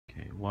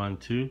1,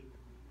 2.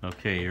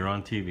 Okay, you're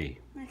on TV.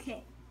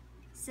 Okay.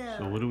 So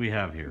what do we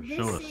have here?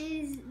 Show us. This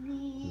is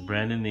the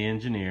Brandon the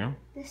engineer.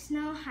 The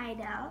snow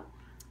hideout.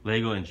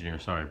 Lego engineer,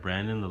 sorry.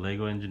 Brandon the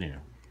Lego engineer.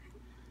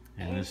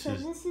 And this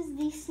is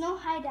the snow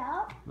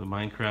hideout. the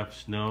Minecraft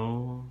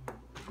snow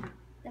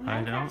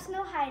hideout. Minecraft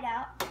snow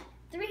hideout.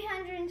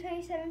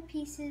 327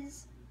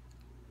 pieces.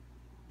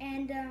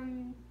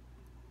 And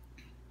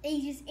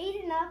ages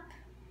 8 and up.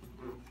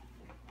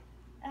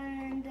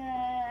 And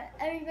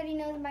everybody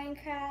knows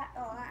Minecraft.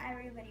 Well, not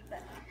everybody,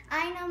 but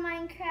I know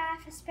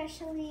Minecraft,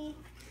 especially.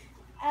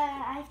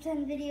 I've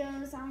done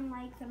videos on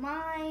like the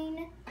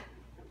mine,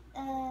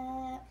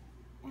 and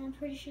I'm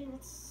pretty sure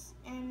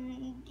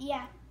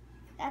yeah,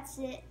 that's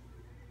it.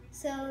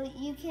 So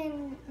you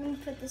can, let me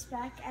put this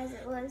back as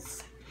it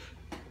was.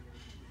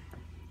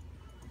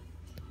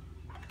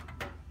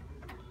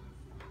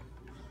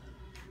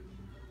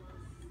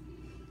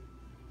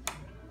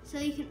 So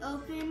you can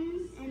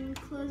open and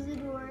close the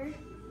door.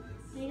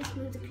 I just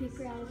move the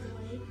creeper out of the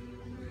way.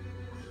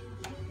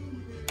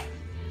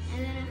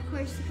 And then of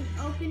course you can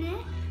open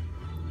it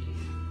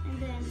and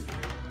then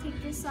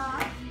take this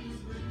off.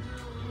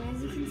 And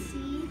as you can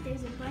see,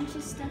 there's a bunch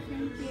of stuff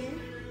in here,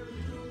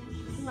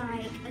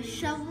 like a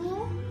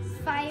shovel,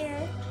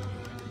 fire,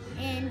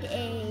 and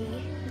a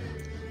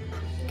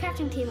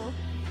crafting table.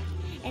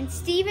 And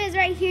Steve is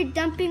right here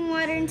dumping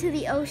water into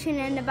the ocean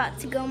and about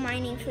to go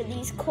mining for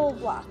these coal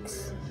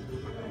blocks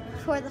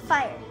for the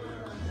fire.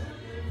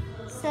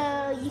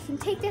 So you can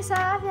take this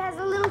off. It has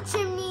a little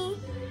chimney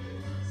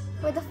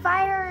where the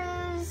fire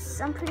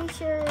is. I'm pretty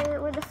sure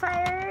where the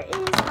fire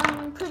is.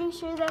 I'm pretty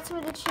sure that's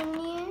where the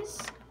chimney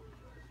is.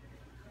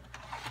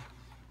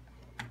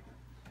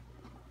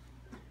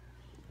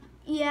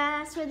 Yeah,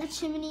 that's where the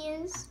chimney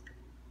is.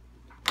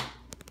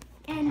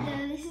 And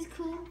this is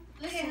cool.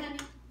 Look at honey.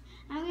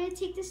 I'm gonna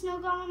take the snow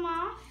golem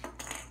off.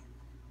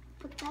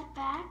 Put that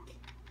back.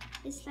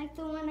 It's like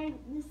the one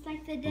it's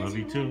like the desert Love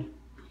you too. one.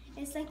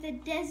 It's like the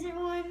desert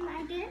one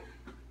I did.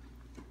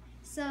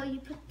 So you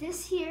put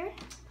this here.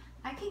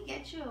 I can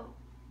get you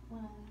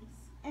one of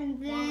these. And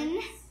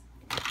then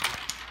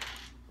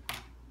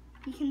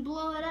you can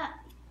blow it up.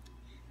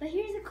 But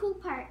here's the cool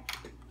part.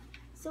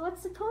 So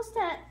what's supposed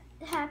to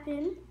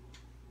happen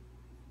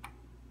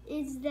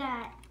is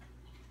that,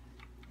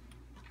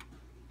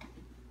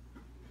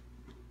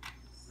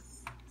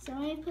 so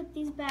let me put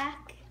these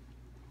back.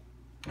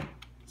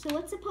 So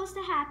what's supposed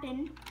to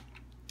happen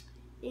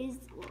is,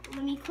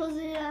 let me close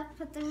it up,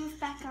 put the roof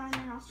back on,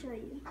 and I'll show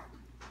you.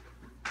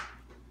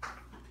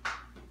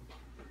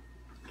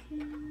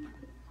 Okay,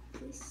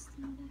 put this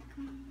thing back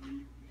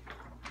on.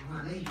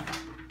 Ronnie,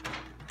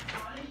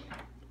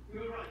 you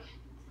were right.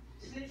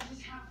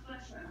 Snitches have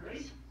flesh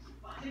memories,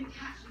 but I didn't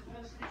catch the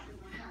first snitch with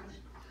my hand.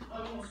 I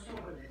almost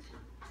swallowed it.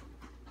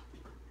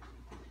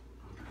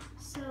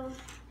 So,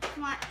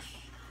 watch.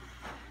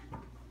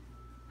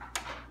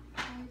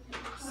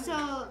 So,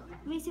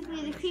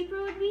 basically the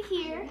creeper would be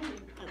here.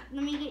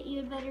 Let me get you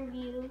a better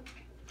view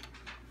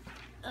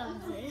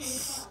of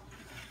this.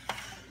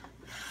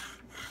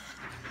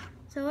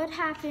 So what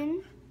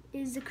happened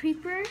is the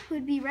creeper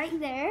would be right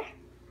there.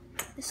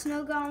 The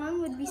snow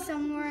golem would be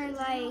somewhere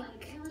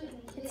like,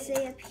 let's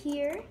say up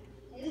here.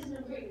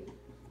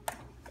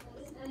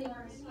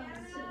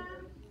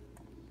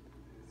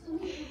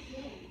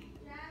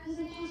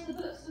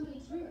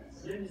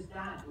 Linda's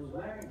dad was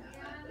wearing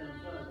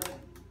that.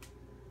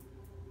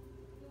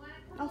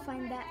 I'll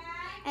find that.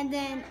 And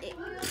then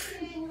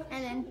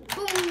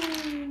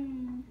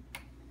boom!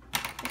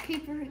 The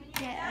creeper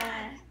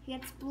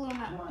gets blown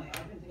up.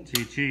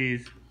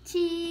 Cheese.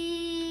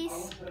 Cheese!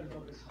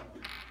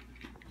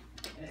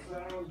 It's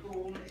where I was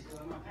born, it's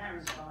where my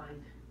parents died.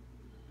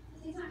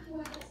 That's exactly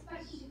where I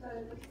expect you to go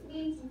because it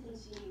means something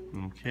to you.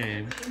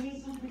 Okay.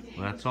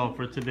 Well, that's all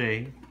for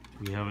today.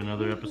 We have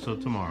another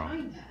episode tomorrow.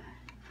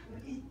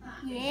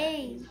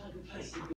 Yay!